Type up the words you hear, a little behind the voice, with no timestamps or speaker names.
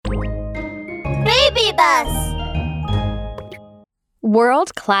Fairy Bus!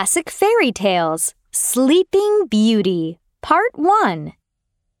 World Classic Fairy Tales, Sleeping Beauty, Part 1.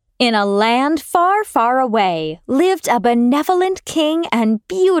 In a land far, far away lived a benevolent king and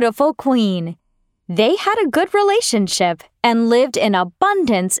beautiful queen. They had a good relationship and lived in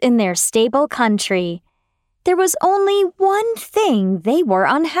abundance in their stable country. There was only one thing they were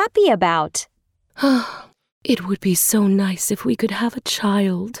unhappy about. It would be so nice if we could have a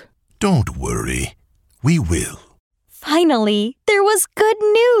child. Don't worry. We will. Finally, there was good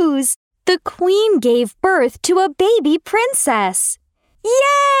news. The queen gave birth to a baby princess.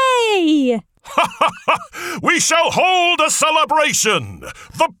 Yay! We shall hold a celebration,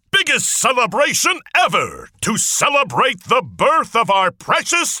 the biggest celebration ever, to celebrate the birth of our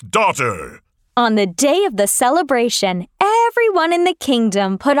precious daughter. On the day of the celebration, everyone in the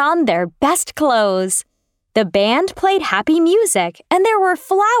kingdom put on their best clothes. The band played happy music, and there were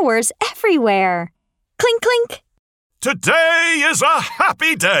flowers everywhere. Clink, clink. Today is a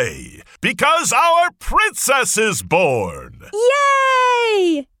happy day because our princess is born.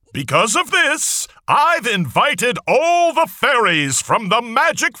 Yay! Because of this, I've invited all the fairies from the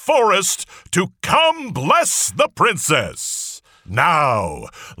magic forest to come bless the princess. Now,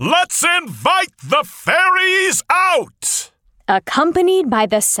 let's invite the fairies out! Accompanied by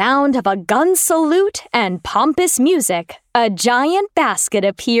the sound of a gun salute and pompous music, a giant basket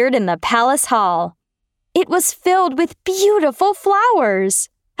appeared in the palace hall. It was filled with beautiful flowers.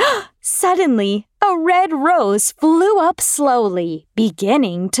 Suddenly, a red rose flew up slowly,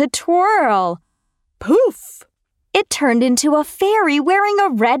 beginning to twirl. Poof! It turned into a fairy wearing a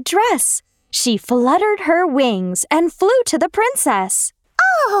red dress. She fluttered her wings and flew to the princess.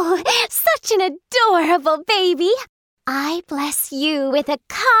 Oh, such an adorable baby! I bless you with a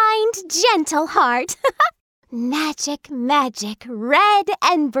kind, gentle heart. Magic, magic, red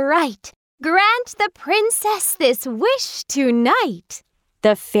and bright. Grant the princess this wish tonight.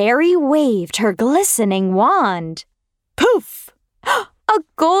 The fairy waved her glistening wand. Poof! A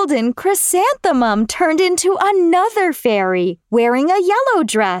golden chrysanthemum turned into another fairy wearing a yellow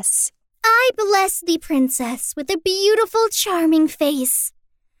dress. I bless thee, princess, with a beautiful, charming face.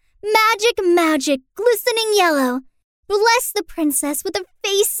 Magic, magic, glistening yellow. Bless the princess with a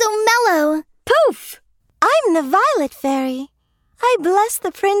face so mellow. Poof! I'm the violet fairy. I bless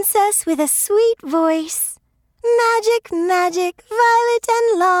the princess with a sweet voice. Magic, magic, violet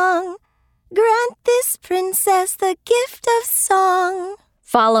and long. Grant this princess the gift of song.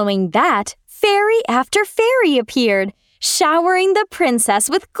 Following that, fairy after fairy appeared, showering the princess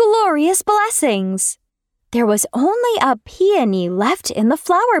with glorious blessings. There was only a peony left in the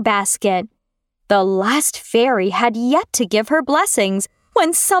flower basket. The last fairy had yet to give her blessings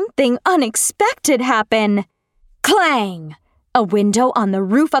when something unexpected happened. Clang! A window on the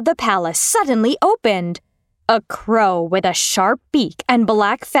roof of the palace suddenly opened. A crow with a sharp beak and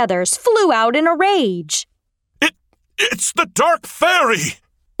black feathers flew out in a rage. It's the dark fairy!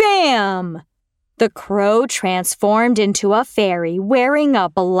 Bam! The crow transformed into a fairy wearing a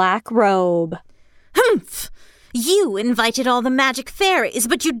black robe. Humph! You invited all the magic fairies,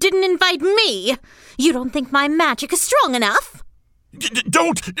 but you didn't invite me. You don't think my magic is strong enough?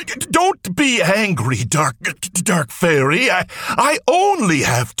 Don't be angry, dark fairy. I only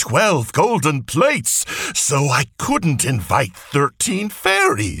have 12 golden plates, so I couldn't invite 13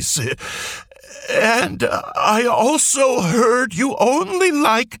 fairies. And I also heard you only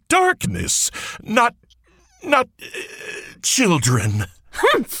like darkness, not children.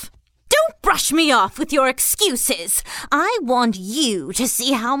 Humph! Don't brush me off with your excuses. I want you to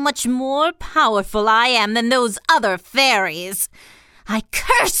see how much more powerful I am than those other fairies. I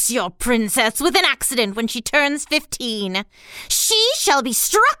curse your princess with an accident when she turns 15. She shall be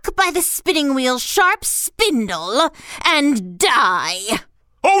struck by the spinning wheel's sharp spindle and die.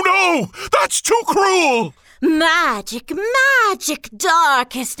 Oh no! That's too cruel! Magic, magic,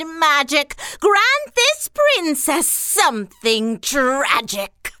 darkest magic, grant this princess something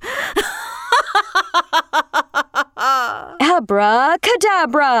tragic.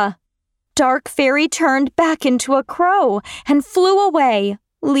 Abracadabra! Dark Fairy turned back into a crow and flew away,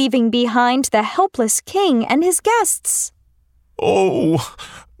 leaving behind the helpless king and his guests. Oh,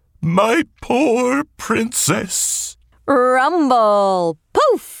 my poor princess. Rumble!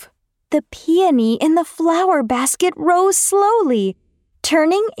 Poof! The peony in the flower basket rose slowly,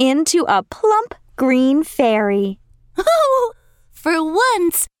 turning into a plump green fairy. Oh, for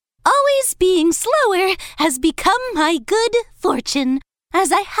once, always being slower has become my good fortune, as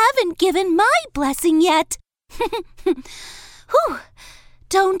I haven't given my blessing yet. Whew,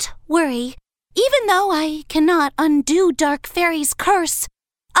 don't worry. Even though I cannot undo Dark Fairy's curse,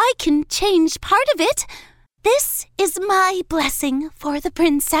 I can change part of it. This is my blessing for the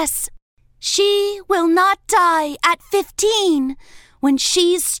princess. She will not die at 15. When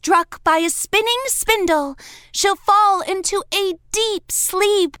she's struck by a spinning spindle, she'll fall into a deep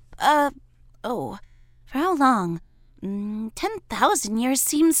sleep. For how long? 10,000 years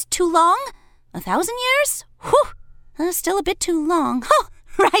seems too long. 1,000 years? Whew, still a bit too long. Oh,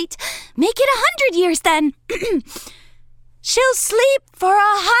 right. Make it 100 years then. She'll sleep for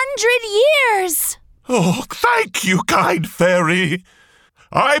 100 years. Oh, thank you, kind fairy.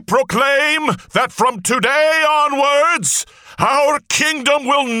 I proclaim that from today onwards, our kingdom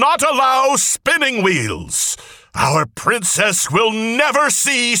will not allow spinning wheels. Our princess will never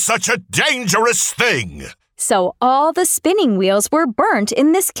see such a dangerous thing. So all the spinning wheels were burnt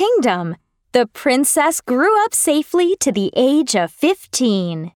in this kingdom. The princess grew up safely to the age of 15.